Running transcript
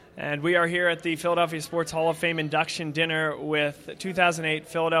And we are here at the Philadelphia Sports Hall of Fame Induction Dinner with 2008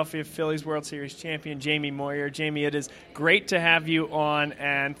 Philadelphia Phillies World Series champion Jamie Moyer. Jamie, it is great to have you on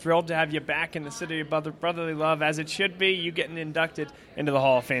and thrilled to have you back in the city of brotherly love, as it should be, you getting inducted into the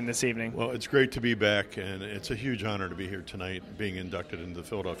Hall of Fame this evening. Well, it's great to be back, and it's a huge honor to be here tonight, being inducted into the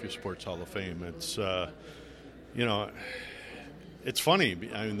Philadelphia Sports Hall of Fame. It's, it's funny,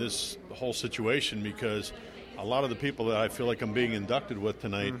 this whole situation, because a lot of the people that I feel like I'm being inducted with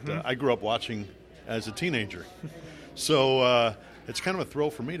tonight, I grew up watching as a teenager. So it's kind of a thrill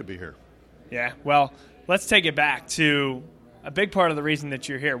for me to be here. Yeah, well, let's take it back to a big part of the reason that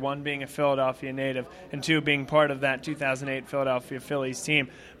you're here, one being a Philadelphia native, and two being part of that 2008 Philadelphia Phillies team.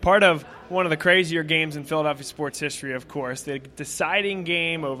 Part of one of the crazier games in Philadelphia sports history, of course, the deciding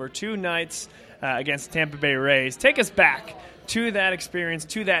game over 2 nights against the Tampa Bay Rays. Take us back to that experience,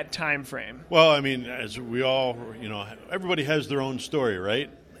 to that time frame. Well, as we all, everybody has their own story, right?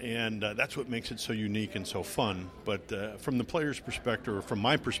 And that's what makes it so unique and so fun. But from the player's perspective, or from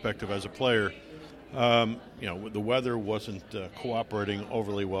my perspective as a player, the weather wasn't cooperating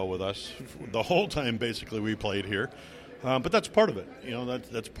overly well with us the whole time, basically, we played here. But that's part of it.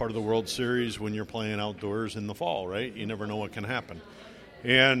 That's part of the World Series when you're playing outdoors in the fall, right? You never know what can happen.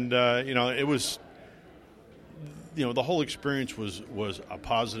 And, it was... the whole experience was a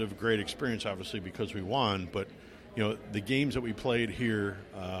positive, great experience, obviously, because we won. But, the games that we played here,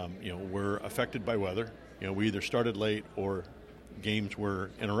 were affected by weather. We either started late or games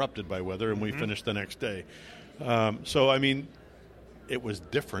were interrupted by weather, and we finished the next day. It was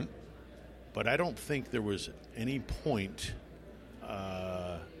different, but I don't think there was any point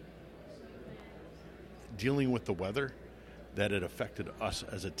dealing with the weather that it affected us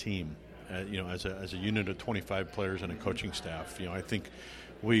as a team. As a unit of 25 players and a coaching staff, I think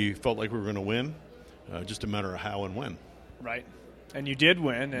we felt like we were going to win, just a matter of how and when. Right. And you did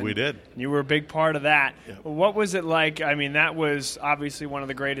win. And we did. You were a big part of that. Yep. What was it like? That was obviously one of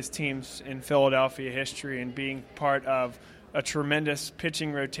the greatest teams in Philadelphia history, and being part of a tremendous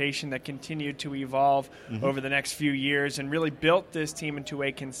pitching rotation that continued to evolve over the next few years and really built this team into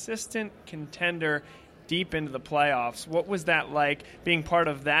a consistent contender deep into the playoffs. What was that like, being part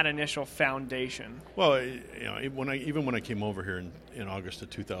of that initial foundation? Well, when I came over here in August of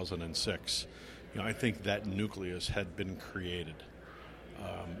 2006, I think that nucleus had been created.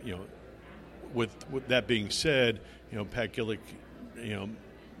 With that being said, Pat Gillick, kind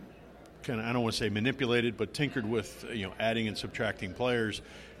of, I don't want to say manipulated, but tinkered with adding and subtracting players,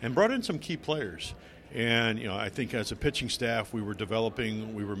 and brought in some key players. And, I think as a pitching staff, we were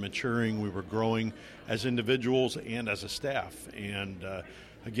developing, we were maturing, we were growing as individuals and as a staff. And,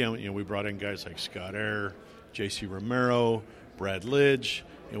 again, we brought in guys like Scott Air, J.C. Romero, Brad Lidge,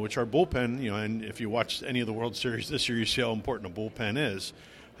 which our bullpen, and if you watch any of the World Series this year, you see how important a bullpen is.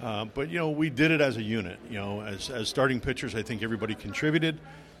 But, we did it as a unit. As starting pitchers, I think everybody contributed.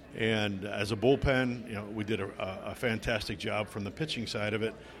 And as a bullpen, we did a fantastic job from the pitching side of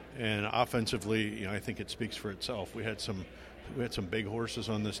it. And offensively, I think it speaks for itself. We had some big horses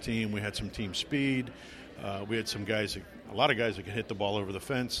on this team. We had some team speed. We had a lot of guys that could hit the ball over the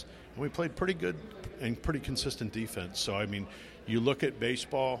fence. And we played pretty good and pretty consistent defense. So you look at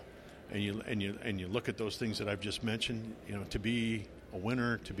baseball, and you look at those things that I've just mentioned. To be a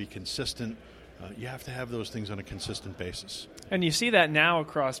winner, to be consistent, you have to have those things on a consistent basis. And you see that now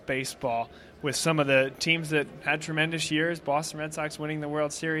across baseball with some of the teams that had tremendous years, Boston Red Sox winning the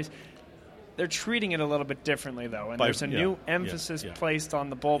World Series. They're treating it a little bit differently, though, and there's a new emphasis placed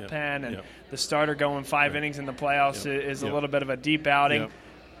on the bullpen, and the starter going 5 innings in the playoffs is a little bit of a deep outing.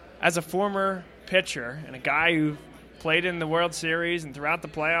 As a former pitcher and a guy who played in the World Series and throughout the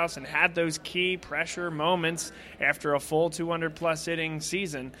playoffs and had those key pressure moments after a full 200-plus inning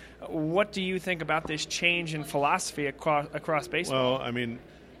season, what do you think about this change in philosophy across baseball? Well,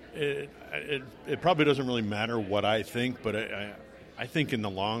 it probably doesn't really matter what I think, but I think in the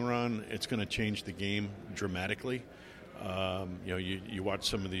long run it's going to change the game dramatically. You watch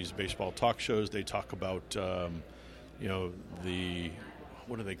some of these baseball talk shows, they talk about, what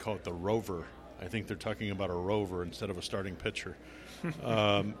do they call it, the rover. I think they're talking about a rover instead of a starting pitcher.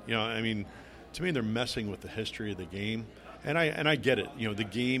 To me, they're messing with the history of the game, and I get it. The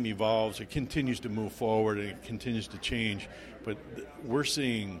game evolves, it continues to move forward, and it continues to change. But we're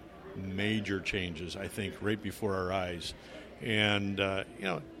seeing major changes, I think, right before our eyes. And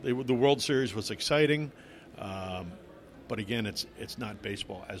the World Series was exciting, but again, it's not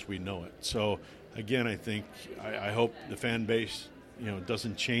baseball as we know it. So again, I think I hope the fan base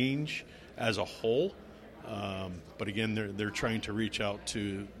doesn't change as a whole, but again, they're trying to reach out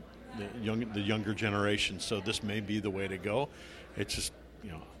to the younger generation. So this may be the way to go. It's just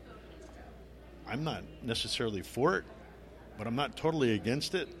I'm not necessarily for it, but I'm not totally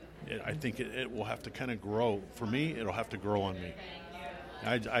against it. I think it will have to kind of grow. For me, it'll have to grow on me.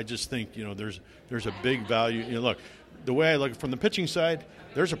 I just think, there's a big value. Look, the way I look from the pitching side,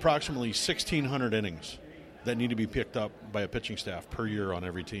 there's approximately 1,600 innings that need to be picked up by a pitching staff per year on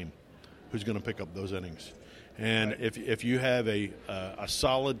every team. Who's going to pick up those innings? And if you have a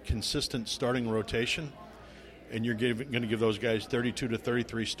solid, consistent starting rotation, and you're going to give those guys 32 to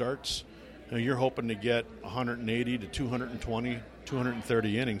 33 starts, you're hoping to get 180 to 220,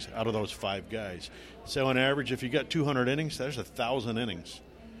 230 innings out of those 5 guys. So on average, if you got 200 innings, there's 1,000 innings.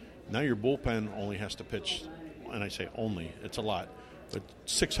 Now your bullpen only has to pitch, and I say only, it's a lot, but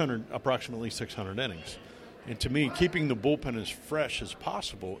approximately 600 innings. And to me, keeping the bullpen as fresh as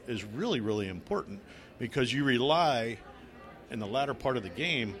possible is really, really important, because you rely in the latter part of the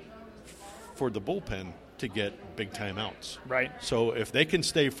game for the bullpen to get big timeouts. Right. So if they can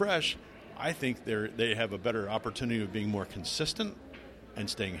stay fresh, I think they have a better opportunity of being more consistent and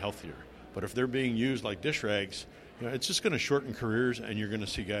staying healthier. But if they're being used like dish rags, it's just going to shorten careers, and you're going to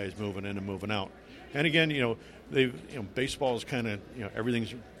see guys moving in and moving out. And again, baseball is kind of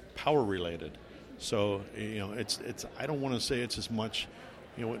everything's power related. So it's I don't want to say it's as much.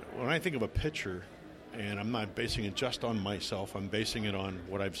 When I think of a pitcher, and I'm not basing it just on myself, I'm basing it on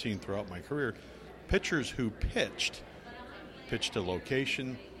what I've seen throughout my career. Pitchers who pitched to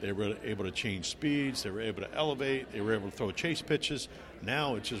location, they were able to change speeds, they were able to elevate, they were able to throw chase pitches.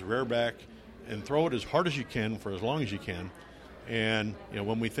 Now it's just rear back and throw it as hard as you can for as long as you can. And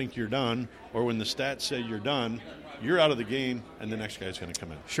when we think you're done, or when the stats say you're done, you're out of the game, and the next guy's going to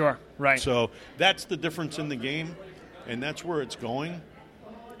come in. Sure, right. So that's the difference in the game, and that's where it's going.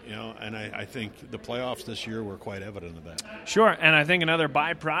 And I think the playoffs this year were quite evident of that. Sure, and I think another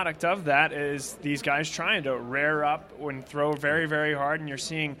byproduct of that is these guys trying to rear up and throw very, very hard, and you're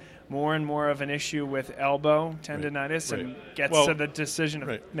seeing more and more of an issue with elbow tendonitis, and gets to the decision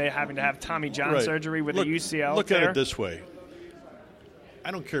of having to have Tommy John surgery with the UCL. Look at it this way. I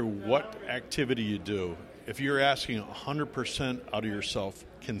don't care what activity you do. If you're asking 100% out of yourself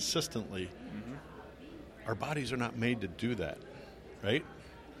consistently, our bodies are not made to do that, right?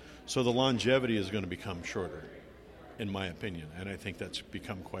 So the longevity is going to become shorter, in my opinion, and I think that's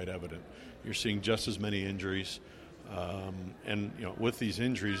become quite evident. You're seeing just as many injuries, and with these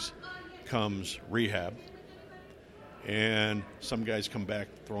injuries comes rehab, and some guys come back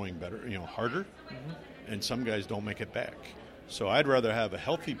throwing better, harder, and some guys don't make it back. So I'd rather have a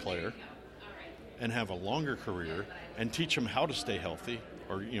healthy player and have a longer career and teach him how to stay healthy,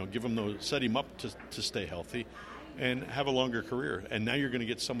 or set him up to stay healthy, and have a longer career. And now you're going to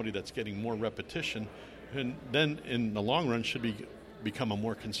get somebody that's getting more repetition, and then in the long run should become a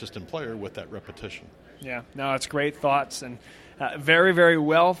more consistent player with that repetition. Yeah, no, it's great thoughts, and very, very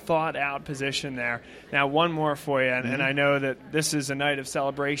well thought out position there. Now, one more for you, and I know that this is a night of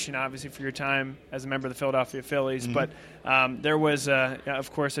celebration, obviously, for your time as a member of the Philadelphia Phillies, but there was,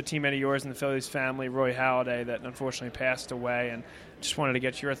 of course, a teammate of yours in the Phillies family, Roy Halladay, that unfortunately passed away, and just wanted to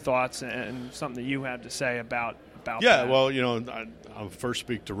get your thoughts and something that you had to say about that. Well, I'll first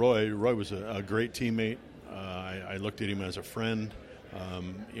speak to Roy. Roy was a great teammate. I looked at him as a friend.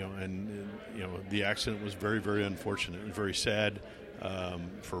 The accident was very, very unfortunate. It was very sad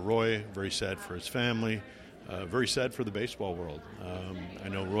for Roy, very sad for his family, very sad for the baseball world. I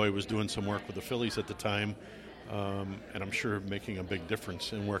know Roy was doing some work with the Phillies at the time, and I'm sure making a big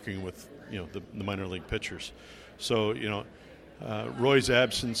difference in working with the minor league pitchers. So Roy's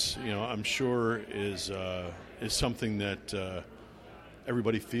absence, I'm sure is something that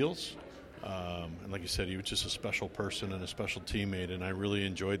everybody feels. And like you said, he was just a special person and a special teammate, and I really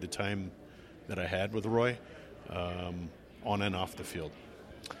enjoyed the time that I had with Roy on and off the field.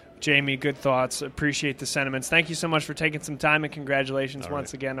 Jamie, good thoughts. Appreciate the sentiments. Thank you so much for taking some time, and congratulations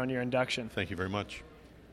once again on your induction. Thank you very much.